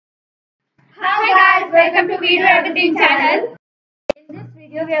welcome to Video Everything channel. In this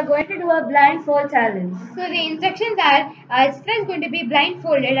video, we are going to do a blindfold challenge. So the instructions are, Chitra is going to be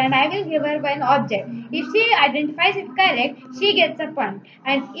blindfolded and I will give her one object. If she identifies it correct, she gets a point.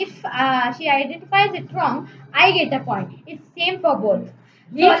 And if she identifies it wrong, I get a point. It's same for both.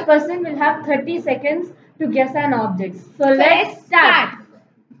 Each person will have 30 seconds to guess an object. So let's start.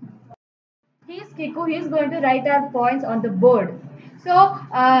 He's Kiku. He's going to write our points on the board. So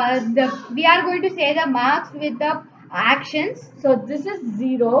we are going to say the marks with the actions. So this is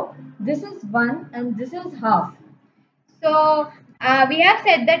 0, this is 1, and this is half. So we have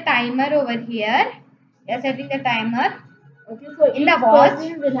set the timer over here. We are setting the timer. Okay, so in each the watch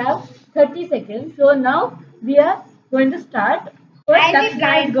person will have 30 seconds. So now we are going to start. First, I'll be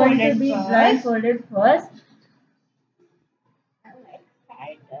Dakshina is going to be blindfolded first.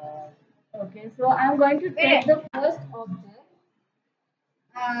 Okay, so I'm going to take the first object.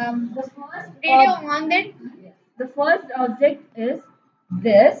 The first video on then. The first object is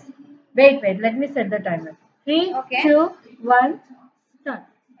this. Wait, let me set the timer. 3, Okay. 2, 1, start.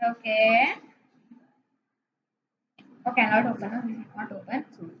 Okay. Okay, not open. No, not open.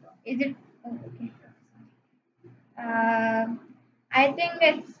 Is it? Oh, okay. I think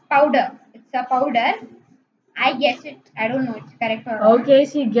it's powder. It's a powder. I guess it. I don't know. It's correct or wrong. Okay,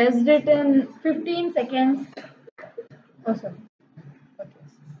 she guessed it in 15 seconds. Oh, sorry.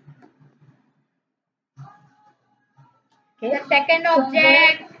 Okay. The second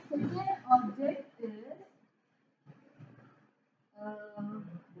object. The second object is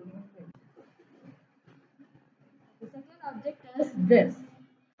the second object is this.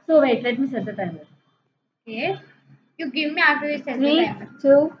 So wait, let me set the timer. Okay. You give me after you set the 3, timer.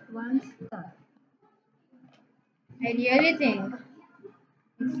 2, 1, start. I really think.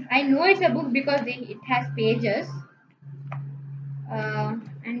 I know it's a book because it has pages.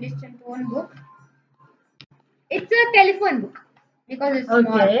 And it's a phone book. It's a telephone book because it's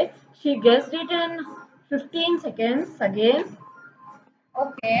small. Okay, she guessed it in 15 seconds again.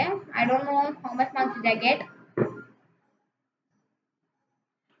 Okay, I don't know how much marks did I get.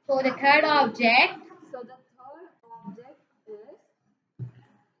 So the third object. So the third object is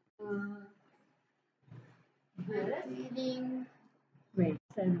this. Reading. Wait,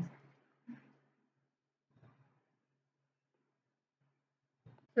 sorry.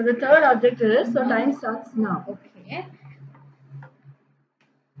 So the third object is, so time starts now. Okay.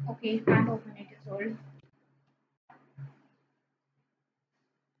 Okay, you can't open it, it's old.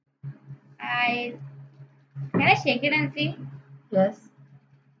 Can I shake it and see? Yes.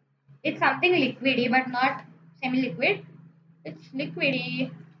 It's something liquidy but not semi-liquid. It's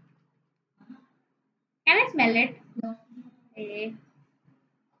liquidy. Can I smell it? No. Okay.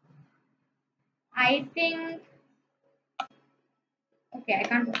 I think. Okay, I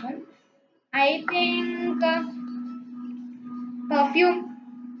can't open. I think perfume.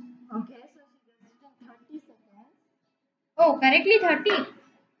 Okay, so she gets it in 30 seconds. Oh, correctly 30.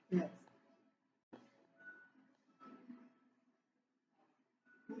 Yes.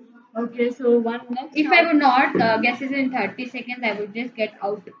 Okay, so one next. If I would not guess it in 30 seconds, I would just get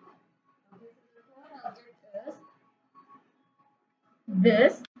out. Okay, so the third object is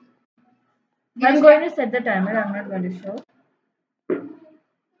this. I'm going to set the timer. I'm not going to show.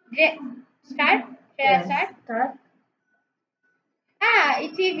 Yeah. Start? Should I start? Start.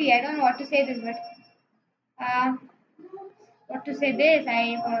 It's easy. I don't know what to say this, but what to say this?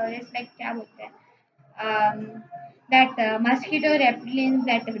 It's like क्या बोलते हैं? That mosquito repellents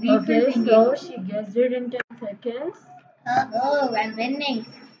that refill Okay, thingy. so she guessed it in 10 seconds. Oh, I'm winning.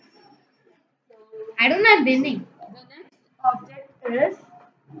 I don't know I'm winning. The next object is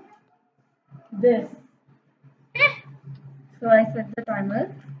this. So I set the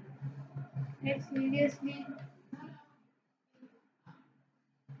timer. Like seriously.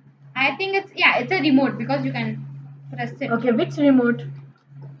 I think it's a remote because you can press it. Okay, which remote?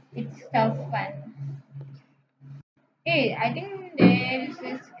 It's tough one. Hey, I think there is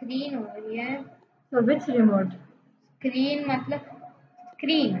a screen over here. So which remote? Screen matlab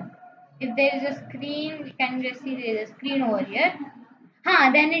screen. If there is a screen, we can just see there is a screen over here.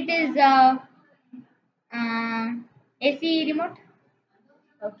 Then it is AC remote.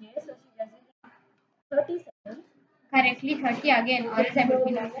 Okay, so she gets it in 30 seconds. Correctly 30 again, or else I would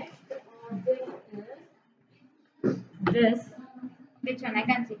be lost. This. Which one? I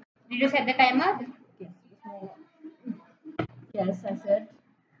can see. Did you set the timer? Yes. Yes, I said.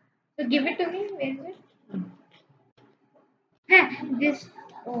 So give it to me. Where is it? This.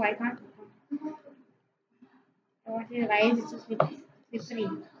 Oh, I can't. What is why is it so slippery?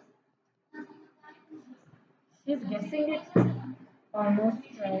 She's guessing it almost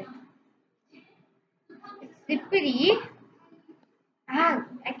right. Slippery. Ah,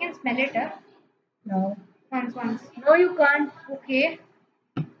 I can smell it. No. Once. No, you can't. Okay.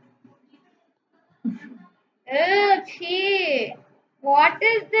 Gee. What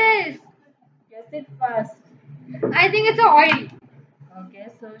is this? Guess it fast. I think it's a oil. Okay,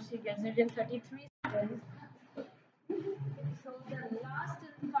 so she gets it in 33 seconds. So the last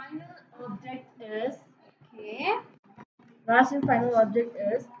and final object is Okay.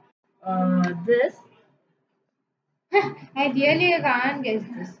 this. I really can't guess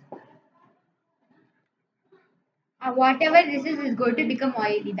this. Whatever this is going to become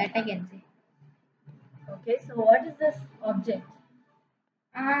oily. That I can say. Okay, so what is this object?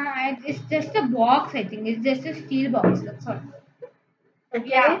 It's just a box. I think it's just a steel box. That's all. Okay,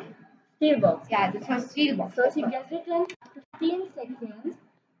 Yeah. steel box. Yeah, this was steel box. So she gets it in 15 seconds.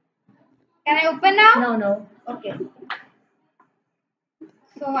 Can I open now? No. Okay.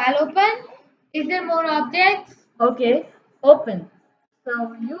 So I'll open. Is there more objects? Okay, open.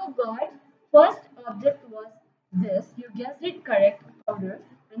 So you got first object was this. You guessed it correct order.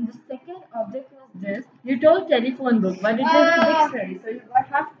 And the second object was this. You told telephone book, but it is dictionary, so you got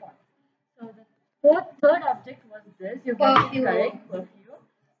half point. So the third object was this. You guessed it Perfume. correct, perfume.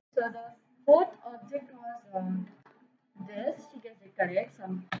 So the fourth object was this. She guessed it correct,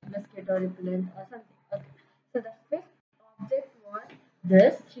 some mosquito repellent or something. Okay. So the fifth object was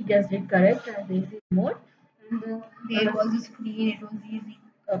this. She guessed it correct as easy mode. And There was a screen. It was easy.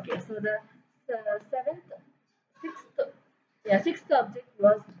 okay, so the sixth object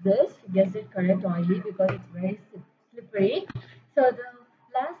was this. She guessed it correct only because it's very slippery. So the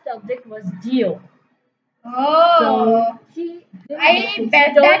last object was Geo. Oh. So she didn't I guess it. bet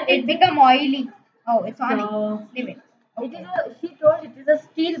She told that it become oily. Oh, it's on so it. Leave it. it is she told it is a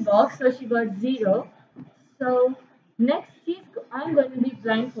steel box, so she got 0. So next I'm going to be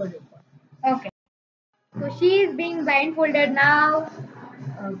blindfolded. Okay. So she is being blindfolded now.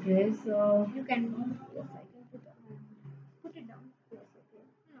 Okay, so You can. Yes, I can put it down. Put it down. Yes, okay.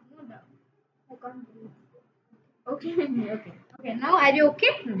 No, down. I can't breathe. okay. Okay, now are you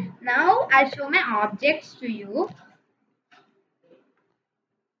okay? Now I'll show my objects to you.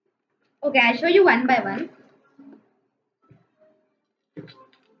 Okay, I'll show you one by one.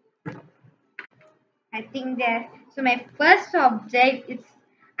 I think there. So my first object is.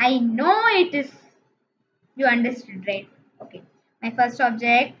 I know it is. You understood, right? Okay. My first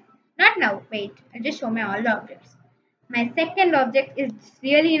object. Not now. Wait. I'll just show my all the objects. My second object is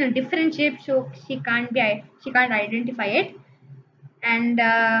really in a different shape, so she can't be. She can't identify it. And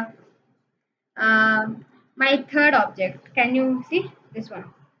my third object. Can you see this one?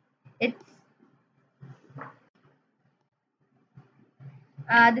 It's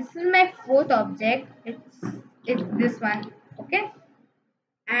this is my fourth object. It's this one. Okay.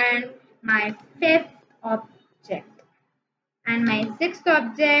 And my fifth object. And my sixth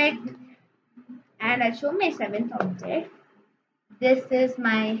object. And I'll show my seventh object. This is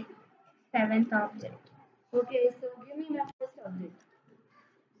my seventh object. Okay, so give me my first object.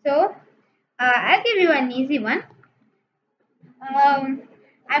 So I'll give you an easy one.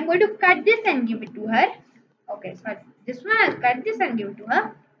 I'm going to cut this and give it to her. Okay, sorry. This one I'll cut this and give it to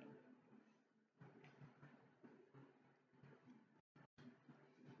her.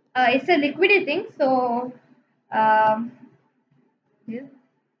 It's a liquidy thing, so yeah. Wait.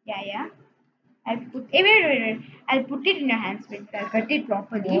 I'll put it in your hands. Wait, I'll cut it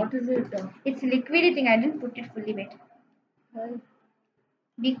properly. What is it? It's a liquidy thing. I didn't put it fully. Wait.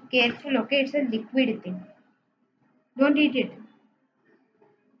 Be careful, okay? It's a liquid thing. Don't eat it.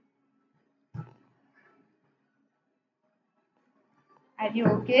 Are you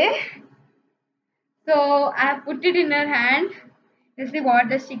okay? So I put it in her hand. Let's see what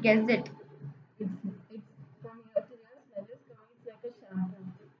does she guess it. It's from here to your smell is coming. It's like a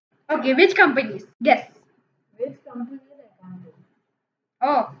shampoo. Okay, which companies? Guess. Which company I can't do.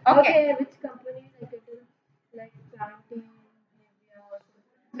 Oh, okay. Which company like it is like Pantene,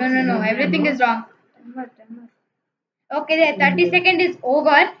 Nivea or No. Everything is wrong. Timer. Okay, the 30 second is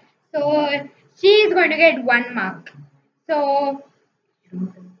over. So she is going to get 1 mark. So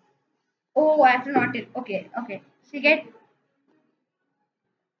oh, I have to not it. Okay. She get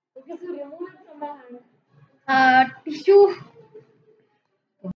Okay, so remove it from my hand. tissue.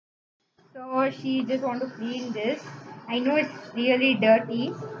 So she just want to clean this. I know it's really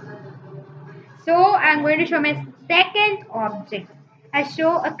dirty. So I'm going to show my second object. I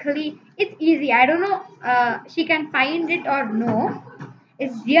show a clean. It's easy. I don't know. She can find it or no.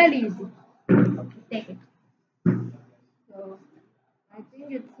 It's really easy. Okay, take it. So I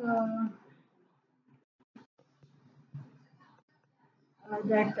think it's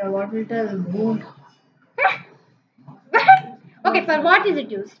that what it is boom. Okay, for what is it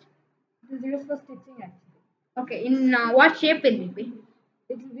used? It is used for stitching actually. Okay, in what shape will it be?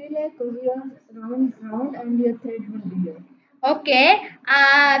 It will be like here round and your thread will be here. Okay,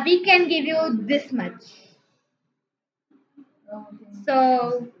 we can give you this much. Okay.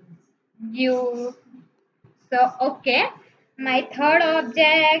 So you okay. My third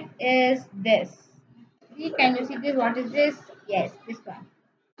object is this. Can you see this? What is this? Yes, this one.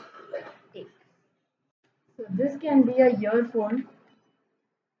 Take. So this can be a earphone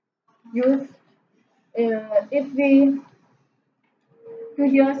used if we to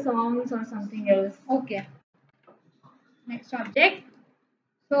hear songs or something else. Okay. Next object.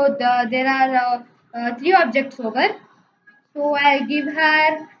 So there are three objects over. So I'll give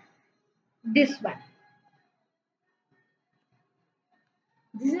her this one.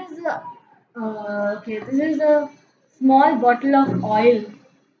 This is a okay. This is a small bottle of oil.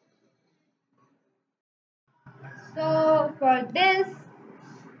 So for this,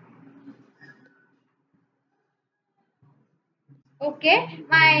 okay,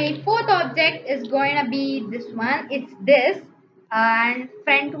 my fourth object is going to be this one. It's this, and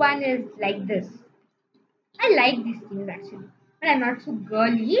front one is like this. I like these things actually, but I'm not so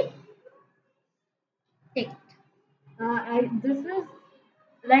girly. Take it. This is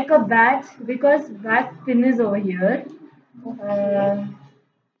like a batch because batch pin is over here. Uh,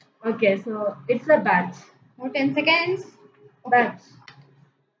 okay, so it's a batch. Oh, 10 seconds. Okay. Batch.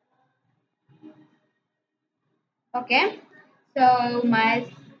 Okay. So my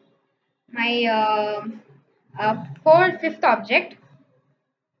fifth object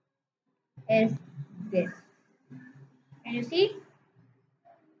is this. Can you see?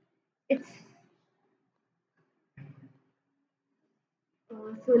 It's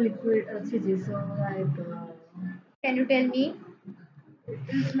So liquid. So like can you tell me? it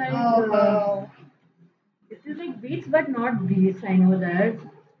is like Oh, it is like beets, but not beets. I know that.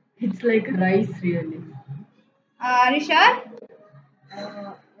 It's like rice, really. are you sure?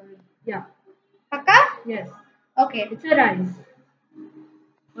 Uh, yeah. Paka? Yes. Okay. It's a rice.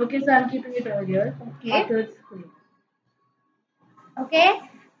 Okay, so I'm keeping it over here. Okay. After school. Okay.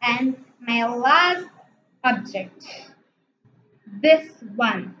 And my last object. This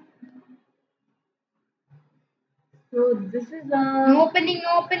one. So this is a. No opening,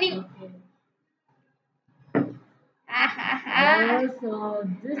 no opening. Okay. Ah, ah, ah. So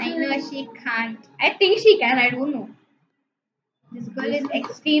this I know is. she can't. I think she can. I don't know. This girl This is is.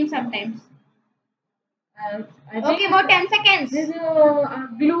 extreme sometimes. I Okay, think more 10 seconds. this is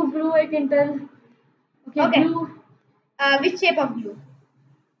glue. I can tell. Okay, Okay. glue. Which shape of glue?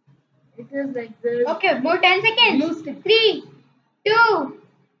 It is like this. Okay, more 10 seconds. Glue stick. 3, 2,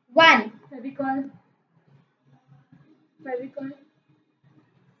 1. Fevicol. Fevicol.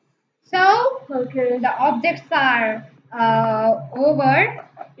 So, Okay. the objects are over.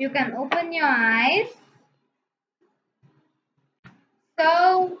 You can open your eyes.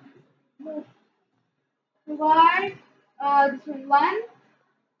 So, what? This one.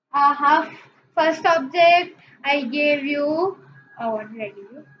 Half first object. I gave you. Oh, what did I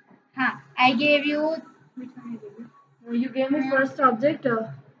give you? I gave you. Which one I gave you? You gave me first object.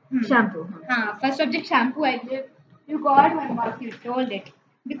 Shampoo. First object shampoo I gave. You got 1 mark. You told it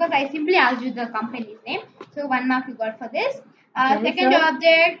because I simply asked you the company's name. So 1 mark you got for this. Okay, Second so-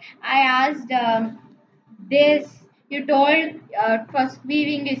 object I asked this. You told first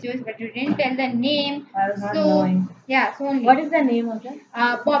weaving is used, but you didn't tell the name. I was not So knowing. yeah, so only. What is the name of it?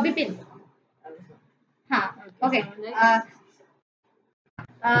 Bobby pin. Okay. So next.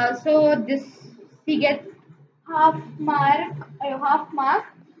 So this she gets half mark,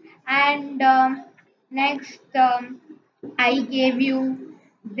 and next I gave you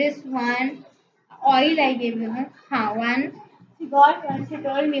this one oil. I gave you one. She got one. She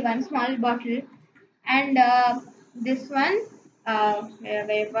told me one small bottle, and this one.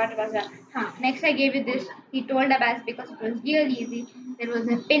 What was that? Next I gave you this. He told us because it was really easy. There was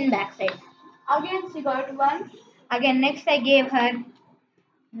a pin backside. Again she got one. Again next I gave her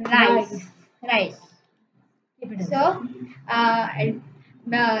rice. Rice. Keep it in. So, and,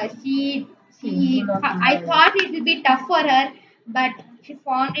 She's full of I knowledge. thought it would be tough for her, but she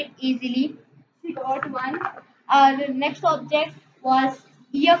found it easily. She got one. The next object was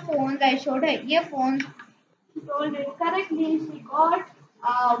earphones. I showed her earphones. She told it correctly. She got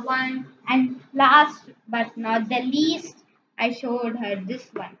one. And last but not the least, I showed her this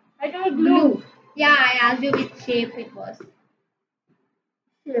one. I told glue. Yeah, I asked you which shape it was.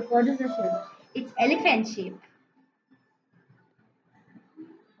 Shape. What is the shape? It's elephant shape.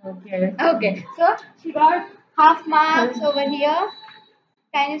 Okay. Okay, so she got half marks over here.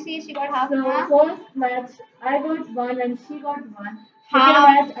 Can you see she got half So now? first match I got one and she got one. Second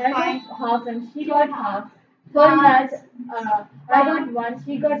Half, match I fine. got half and she got half. Third match I got one,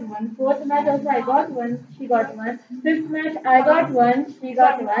 she got one. Fourth match also I got one, she got one. Fifth match I got one, she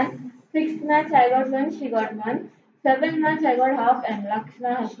got one. Sixth match I got one, she got one. Seventh match I got half and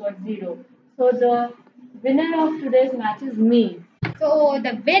Lakshna has got zero. So the winner of today's match is me. So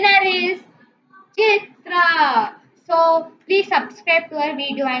the winner is Chitra. So please subscribe to our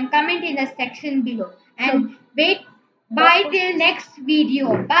video and comment in the section below. And wait, bye till next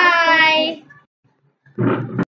video. Bye.